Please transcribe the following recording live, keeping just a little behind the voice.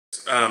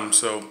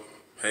So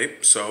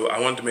I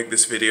wanted to make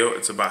this video.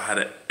 It's about how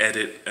to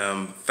edit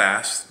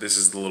fast. This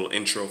is the little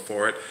intro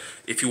for it.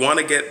 If you want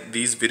to get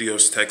these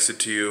videos texted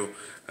to you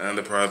and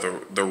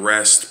the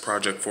rest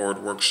Project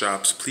Forward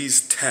workshops,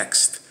 please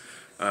text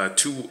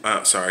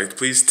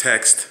please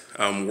text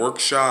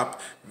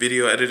workshop,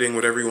 video editing,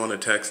 whatever you want to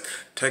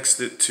text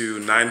it to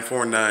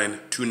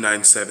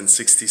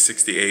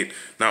 949-297-6068.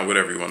 Not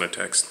whatever you want to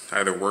text,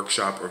 either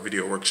workshop or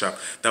video workshop.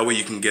 That way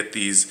you can get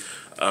these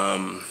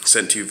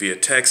sent to you via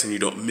text and you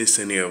don't miss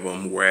any of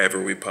them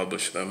wherever we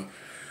publish them.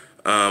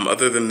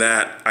 Other than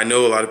that, I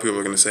know a lot of people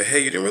are going to say, hey,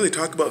 you didn't really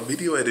talk about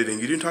video editing.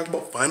 You didn't talk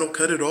about Final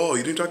Cut at all.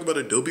 You didn't talk about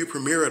Adobe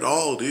Premiere at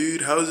all,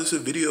 dude. How is this a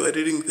video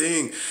editing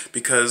thing?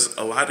 Because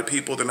a lot of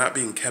people, they're not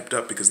being kept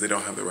up because they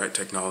don't have the right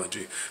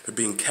technology. They're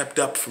being kept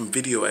up from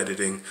video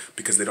editing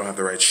because they don't have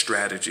the right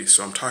strategy.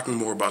 So I'm talking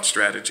more about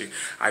strategy.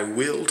 I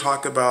will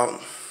talk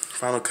about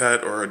Final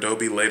Cut or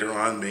Adobe later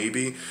on,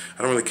 maybe.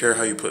 I don't really care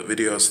how you put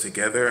videos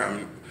together.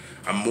 I'm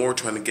more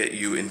trying to get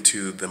you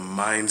into the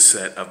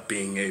mindset of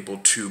being able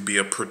to be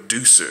a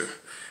producer,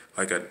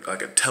 like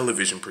a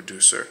television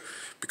producer.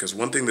 Because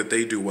one thing that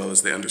they do well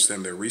is they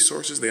understand their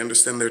resources, they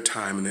understand their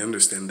time, and they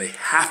understand they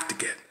have to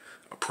get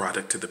a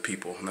product to the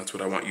people. And that's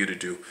what I want you to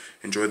do.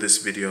 Enjoy this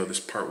video,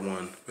 this part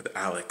 1 with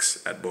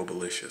Alex at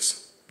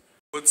Bobalicious.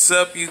 What's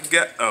up, you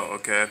guys? Oh,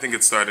 okay, I think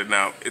it started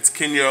now. It's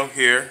Kenyo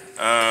here,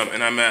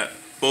 and I'm at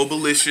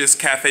Bobalicious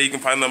Cafe. You can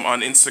find them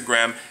on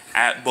Instagram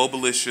at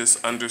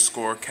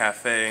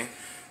Bobalicious_cafe.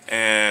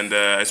 And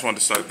I just wanted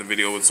to start the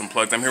video with some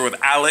plugs. I'm here with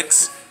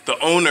Alex, the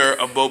owner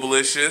of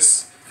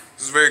Bobalicious. This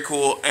is very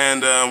cool.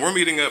 And we're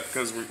meeting up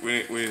because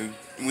we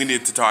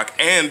need to talk.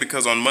 And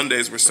because on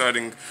Mondays we're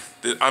starting.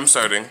 He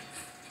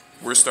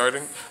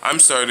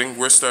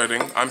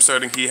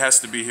has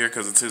to be here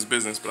because it's his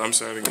business, but I'm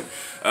starting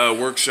a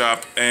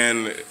workshop,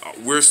 and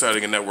we're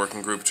starting a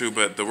networking group too.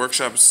 But the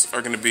workshops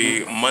are going to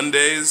be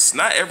Mondays,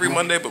 not every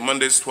Monday, but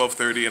Mondays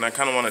 12:30. And I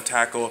kind of want to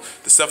tackle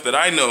the stuff that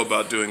I know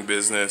about doing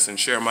business and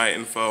share my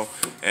info.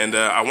 And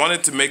I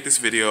wanted to make this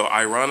video,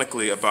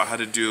 ironically, about how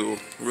to do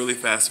really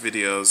fast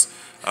videos.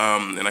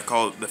 And I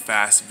call it the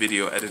fast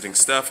video editing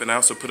stuff. And I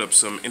also put up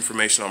some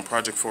information on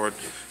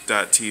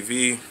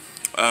projectforward.tv.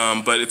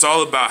 But it's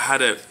all about how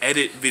to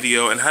edit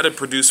video and how to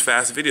produce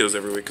fast videos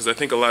every week, because I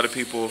think a lot of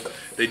people,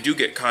 they do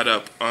get caught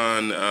up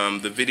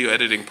on the video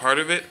editing part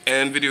of it,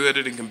 and video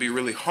editing can be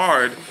really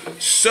hard.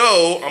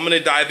 So I'm going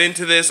to dive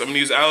into this. I'm going to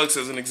use Alex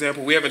as an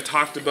example. We haven't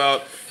talked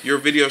about your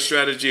video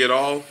strategy at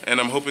all, and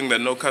I'm hoping that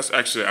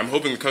I'm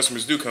hoping the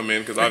customers do come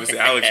in, because obviously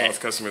Alex wants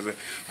customers,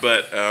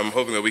 but I'm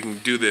hoping that we can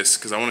do this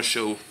because I want to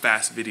show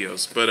fast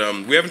videos. But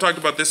we haven't talked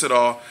about this at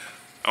all.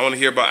 I want to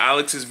hear about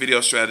Alex's video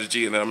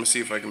strategy, and then I'm going to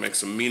see if I can make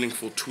some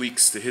meaningful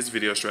tweaks to his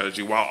video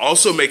strategy while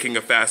also making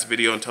a fast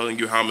video and telling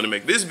you how I'm going to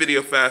make this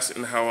video fast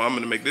and how I'm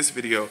going to make this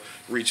video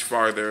reach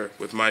farther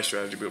with my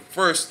strategy. But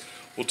first,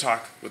 we'll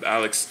talk with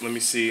Alex. Let me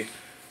see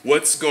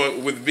what's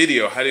going with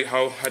video. How do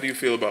you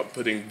feel about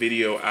putting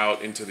video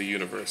out into the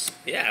universe?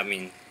 Yeah, I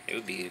mean, it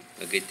would be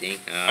a good thing.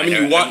 I mean,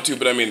 you want to,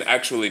 but I mean,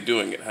 actually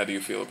doing it. How do you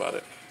feel about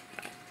it?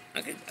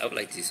 I would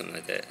like to do something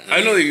like that.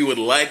 I know that you would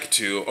like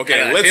to.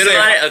 Okay, let's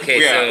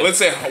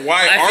say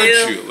why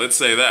aren't you? Let's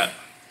say that.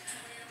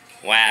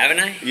 Why haven't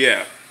I?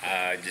 Yeah.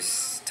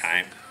 Just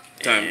time.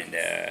 And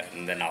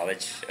the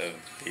knowledge of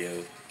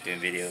doing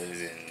videos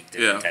and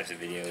different types of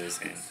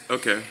videos. And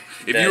okay.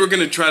 If you were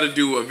gonna try to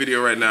do a video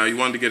right now, you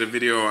wanted to get a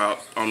video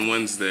out on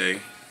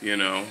Wednesday, you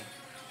know,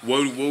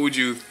 what would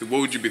you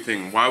be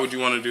thinking? Why would you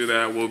want to do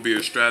that? What would be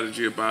your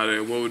strategy about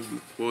it? What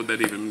would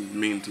that even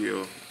mean to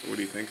you? What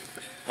do you think?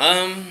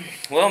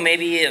 Well,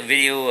 maybe a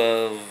video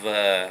of,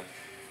 I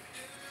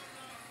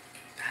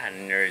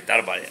never thought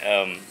about it.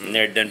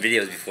 Never done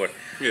videos before.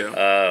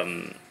 Yeah.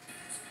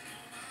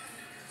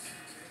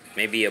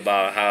 Maybe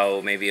about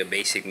how maybe a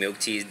basic milk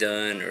tea is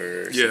done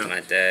or something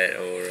like that,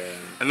 or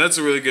and that's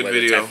a really good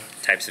video.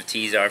 Types of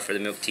teas are for the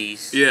milk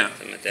teas. Yeah.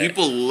 Like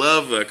people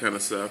love that kind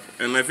of stuff,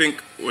 and I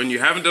think when you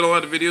haven't done a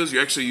lot of videos,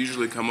 you actually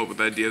usually come up with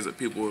ideas that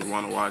people would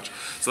want to watch.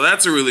 So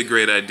that's a really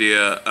great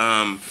idea.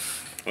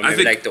 Or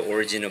maybe like the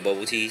origin of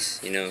bubble teas,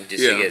 you know,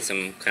 just to get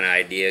some kind of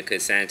idea.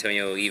 Because San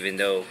Antonio, even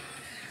though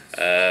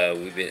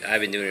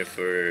I've been doing it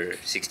for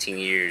 16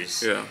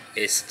 years,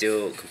 it's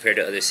still, compared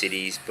to other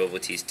cities, bubble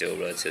tea is still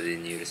relatively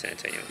new to San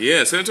Antonio.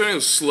 Yeah, San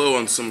Antonio's slow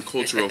on some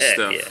cultural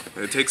stuff.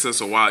 It takes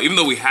us a while. Even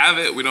though we have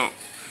it, we're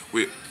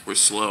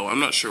slow. I'm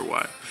not sure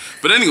why.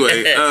 But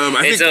anyway,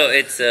 I think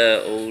it's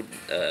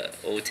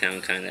old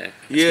town kind of.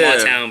 Small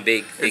town,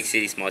 big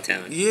city, small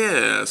town.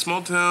 Yeah,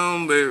 small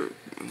town.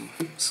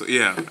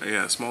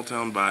 Small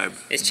town vibe.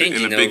 It's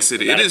changing in a big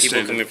city. A lot it of is people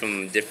changing. coming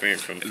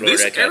from Florida,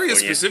 this California. area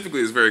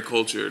specifically is very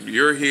cultured.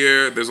 You're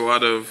here. There's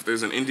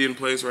an Indian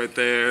place right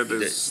there.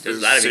 There's a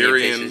lot of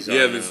Syrian.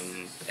 Indian places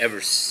on,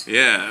 Evers.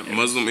 Yeah,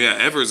 Muslim. Yeah,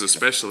 Evers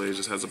especially. It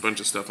just has a bunch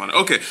of stuff on it.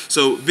 Okay,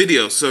 so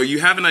video. So you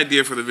have an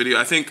idea for the video.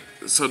 I think,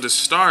 so to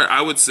start,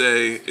 I would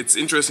say it's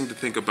interesting to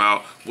think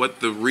about what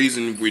the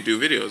reason we do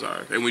videos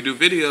are. And we do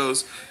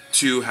videos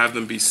to have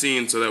them be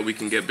seen so that we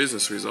can get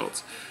business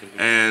results.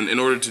 And in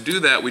order to do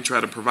that, we try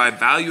to provide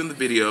value in the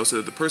video so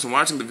that the person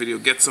watching the video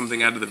gets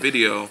something out of the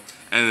video,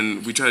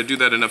 and we try to do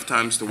that enough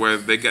times to where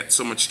they get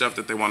so much stuff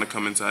that they want to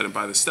come inside and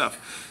buy the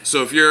stuff.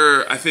 So if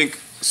you're, I think,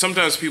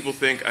 sometimes people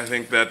think,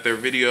 that their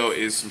video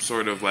is some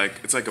sort of like,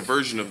 it's like a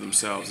version of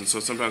themselves, and so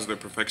sometimes they're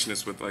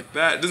perfectionists with like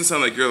that. It doesn't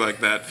sound like you're like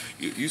that.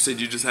 You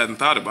said you just hadn't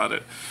thought about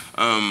it.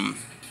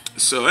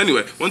 So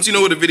anyway, once you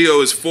know what a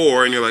video is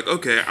for and you're like,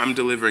 okay, I'm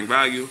delivering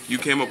value, you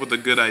came up with a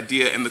good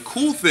idea, and the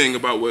cool thing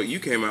about what you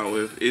came out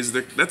with is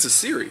that that's a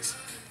series.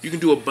 You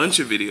can do a bunch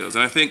of videos,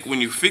 and I think when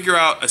you figure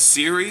out a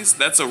series,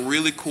 that's a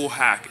really cool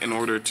hack in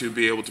order to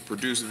be able to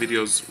produce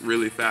videos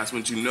really fast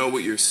once you know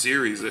what your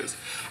series is.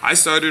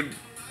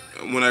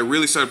 When I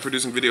really started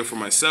producing video for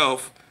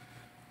myself,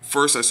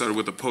 first I started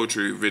with a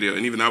poetry video,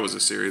 and even that was a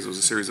series. It was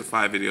a series of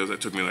 5 videos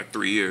that took me like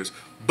 3 years.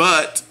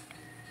 But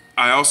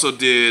I also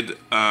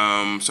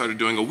started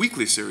doing a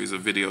weekly series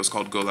of videos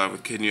called Go Live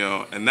with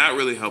Kinyo, and that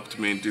really helped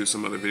me do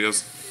some other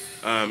videos.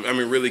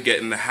 Really get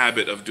in the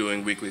habit of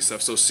doing weekly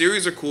stuff. So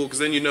series are cool because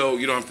then you know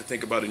you don't have to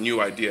think about a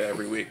new idea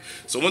every week.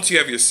 So once you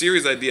have your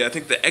series idea, I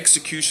think the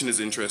execution is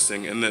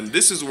interesting, and then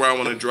this is where I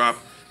want to drop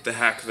the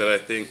hack that I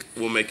think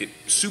will make it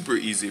super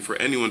easy for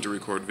anyone to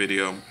record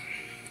video.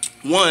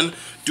 One,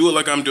 do it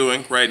like I'm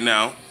doing right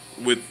now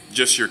with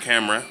just your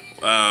camera.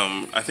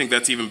 I think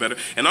that's even better.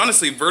 And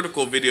honestly,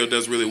 vertical video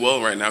does really well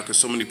right now because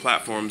so many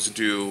platforms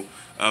do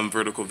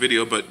vertical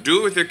video. But do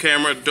it with your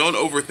camera. Don't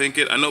overthink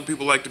it. I know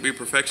people like to be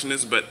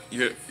perfectionists, but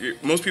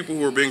most people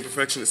who are being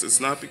perfectionists, it's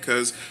not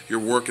because your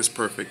work is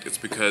perfect. It's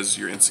because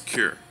you're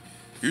insecure.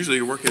 Usually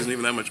your work isn't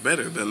even that much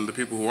better than the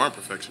people who aren't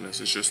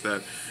perfectionists. It's just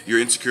that you're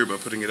insecure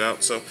about putting it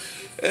out. So,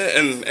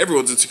 and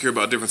everyone's insecure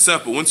about different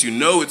stuff, but once you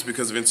know it's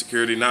because of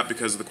insecurity, not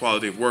because of the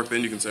quality of work,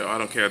 then you can say, oh, I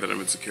don't care that I'm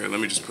insecure. Let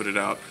me just put it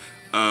out.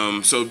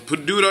 So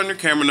do it on your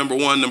camera, number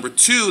one. Number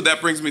two,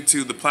 that brings me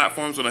to the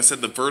platforms. When I said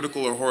the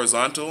vertical or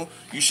horizontal,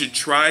 you should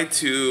try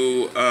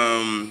to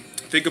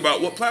think about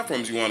what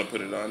platforms you want to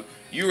put it on.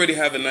 You already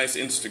have a nice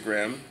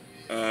Instagram.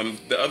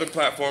 The other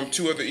platform,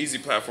 2 other easy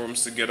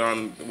platforms to get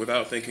on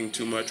without thinking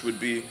too much would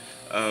be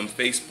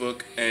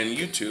Facebook and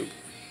YouTube.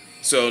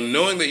 So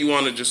knowing that you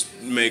want to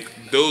just make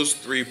those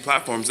 3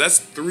 platforms, that's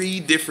 3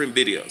 different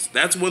videos.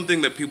 That's one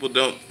thing that people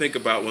don't think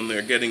about when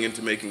they're getting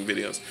into making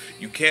videos.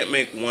 You can't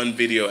make one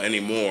video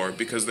anymore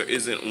because there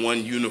isn't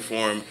one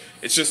uniform.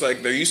 It's just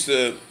like they're used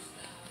to,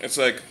 it's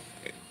like,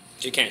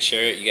 you can't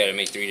share it. You got to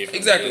make 3 different.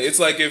 Exactly. Videos. It's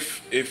like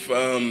if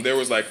there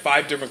was like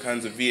 5 different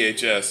kinds of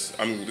VHS.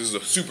 This is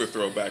a super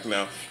throwback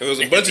now. There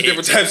was a bunch of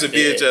different types of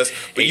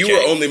VHS, but you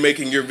were only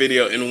making your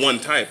video in one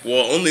type.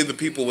 Well, only the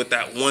people with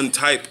that one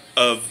type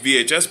of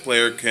VHS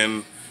player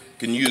can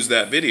use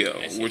that video,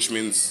 which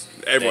means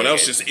everyone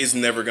else just is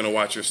never going to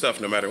watch your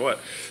stuff no matter what.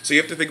 So you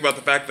have to think about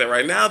the fact that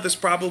right now there's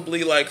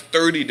probably like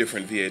 30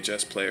 different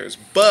VHS players,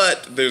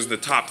 but there's the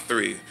top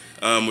 3,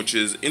 which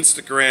is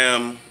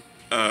Instagram.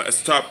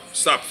 It's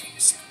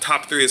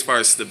top 3 as far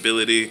as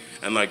stability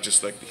and like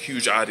just like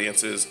huge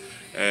audiences.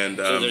 And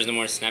so there's no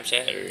more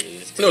Snapchat,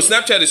 or no,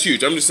 Snapchat is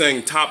huge. I'm just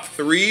saying top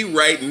 3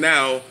 right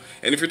now.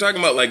 And if you're talking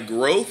about like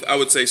growth, I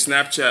would say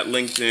Snapchat,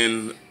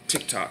 LinkedIn,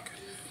 TikTok.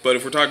 But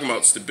if we're talking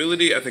about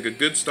stability, I think a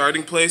good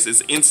starting place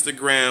is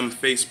Instagram,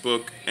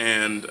 Facebook,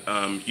 and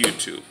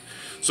YouTube.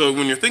 So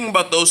when you're thinking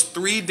about those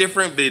 3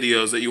 different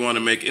videos that you want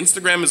to make,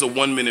 Instagram is a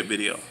 1-minute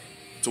video.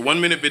 It's a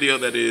 1-minute video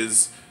that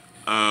is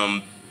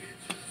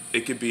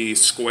it could be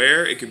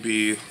square, it could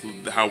be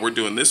how we're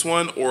doing this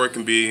one, or it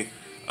can be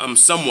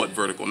somewhat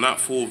vertical, not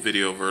full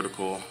video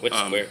vertical. What's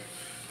square?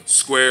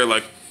 Square,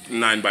 like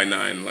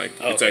 9x9. Like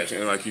it's okay.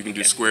 actually like you can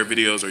do square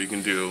videos, or you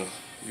can do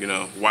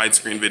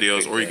widescreen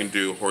videos, or you can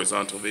do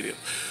horizontal videos.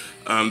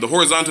 The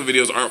horizontal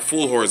videos aren't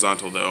full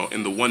horizontal though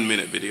in the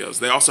 1-minute videos.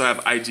 They also have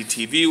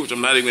IGTV, which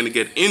I'm not even going to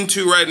get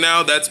into right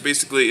now. That's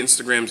basically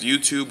Instagram's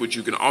YouTube, which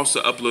you can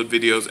also upload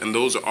videos, and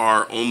those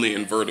are only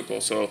in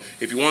vertical. So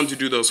if you wanted to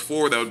do those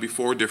 4, that would be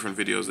 4 different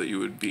videos that you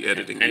would be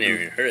editing. I never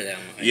even heard of that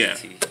one. Yeah,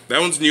 that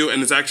one's new,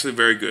 and it's actually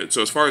very good.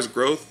 So as far as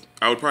growth,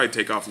 I would probably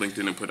take off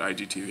LinkedIn and put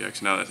IGTV,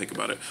 actually, now that I think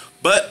about it.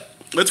 But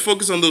let's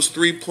focus on those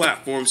 3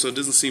 platforms so it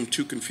doesn't seem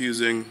too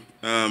confusing.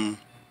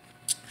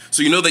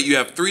 So you know that you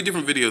have 3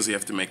 different videos you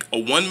have to make. A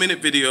 1-minute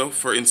video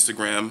for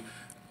Instagram,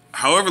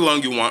 however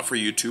long you want for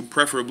YouTube,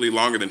 preferably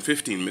longer than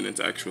 15 minutes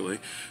actually.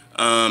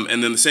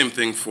 And then the same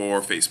thing for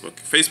Facebook.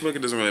 Facebook,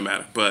 it doesn't really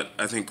matter, but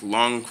I think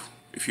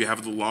if you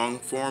have the long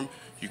form,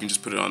 you can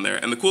just put it on there.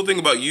 And the cool thing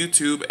about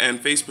YouTube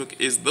and Facebook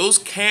is those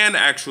can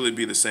actually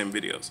be the same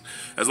videos.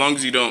 As long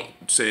as you don't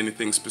say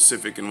anything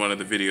specific in one of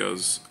the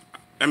videos.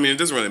 I mean, it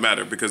doesn't really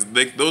matter because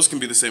those can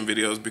be the same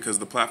videos because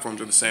the platforms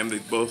are the same. They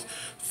both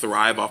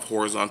thrive off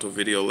horizontal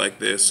video like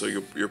this, so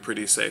you're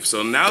pretty safe.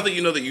 So now that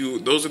you know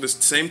that those are the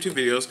same 2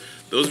 videos,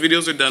 those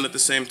videos are done at the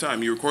same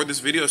time. You record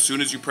this video, as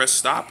soon as you press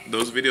stop,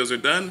 those videos are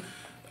done.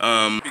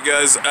 You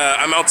guys,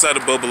 I'm outside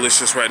of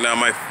Bobalicious right now.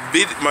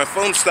 My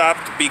phone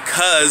stopped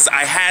because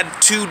I had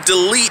to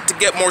delete to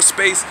get more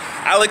space.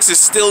 Alex is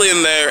still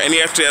in there, and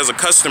he actually has a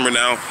customer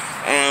now.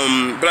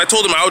 But I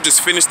told him I would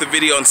just finish the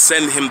video and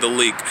send him the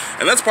link.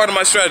 And that's part of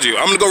my strategy.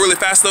 I'm gonna go really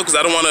fast though, because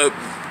I don't want to,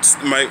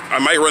 I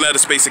might run out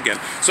of space again.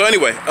 So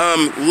anyway,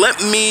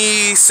 let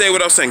me say what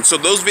I was saying. So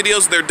those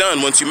videos, they're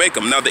done once you make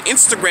them. Now the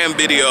Instagram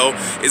video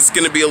is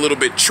gonna be a little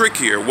bit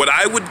trickier. What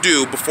I would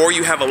do before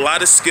you have a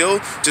lot of skill,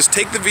 just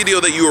take the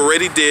video that you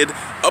already did,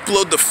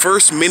 upload the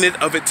first minute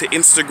of it to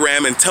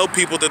Instagram, and tell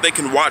people that they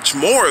can watch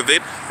more of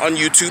it on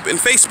YouTube and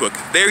Facebook.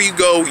 There you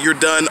go, you're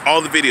done,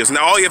 all the videos.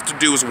 Now all you have to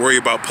do is worry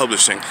about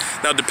publishing.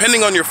 Now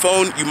depending on your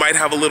phone, you might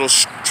have a little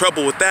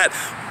trouble with that.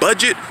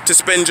 Budget to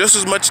spend just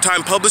as much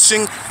time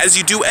publishing as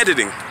you do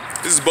editing.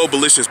 This is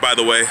Bobalicious, by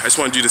the way. I just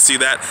wanted you to see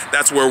that.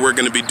 That's where we're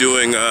gonna be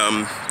doing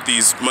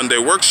these Monday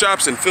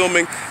workshops and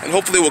filming, and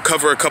hopefully we'll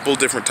cover a couple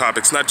different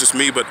topics, not just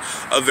me, but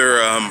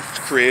other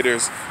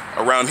creators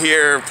around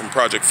here from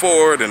Project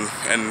Forward, and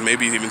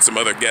maybe even some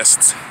other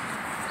guests.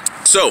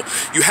 So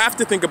you have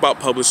to think about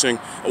publishing.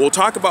 We'll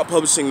talk about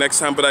publishing next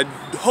time, but I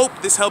hope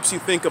this helps you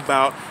think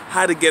about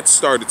how to get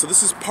started. So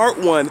this is part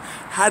 1,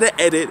 how to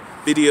edit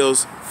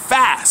videos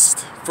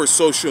fast for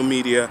social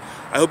media.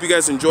 I hope you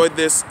guys enjoyed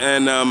this,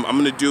 and I'm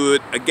gonna do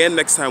it again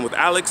next time with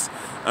Alex.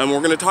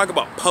 We're gonna talk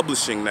about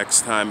publishing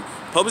next time.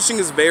 Publishing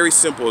is very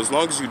simple as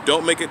long as you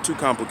don't make it too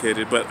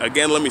complicated. But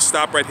again, let me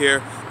stop right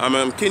here.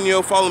 I'm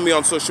Kinyo. Follow me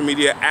on social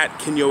media at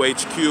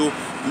KinyoHQ.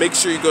 Make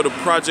sure you go to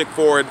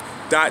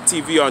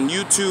projectforward.tv on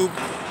YouTube.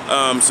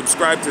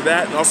 Subscribe to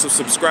that, and also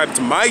subscribe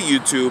to my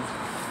YouTube.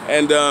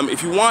 And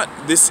if you want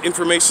this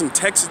information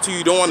texted to you,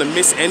 you don't want to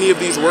miss any of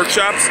these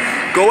workshops,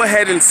 go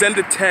ahead and send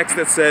a text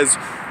that says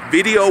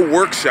video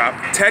workshop.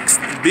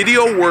 Text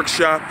video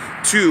workshop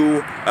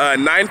to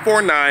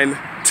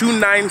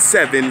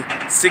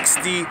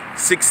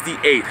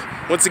 949-297-6068.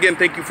 Once again,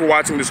 thank you for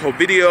watching this whole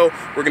video.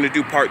 We're gonna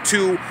do part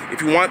 2.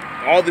 If you want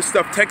all this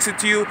stuff texted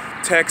to you,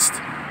 text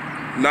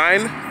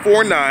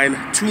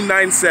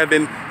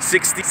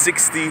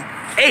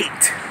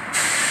 949-297-6068.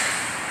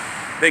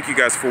 Thank you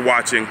guys for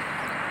watching.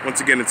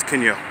 Once again, it's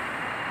Kinyo.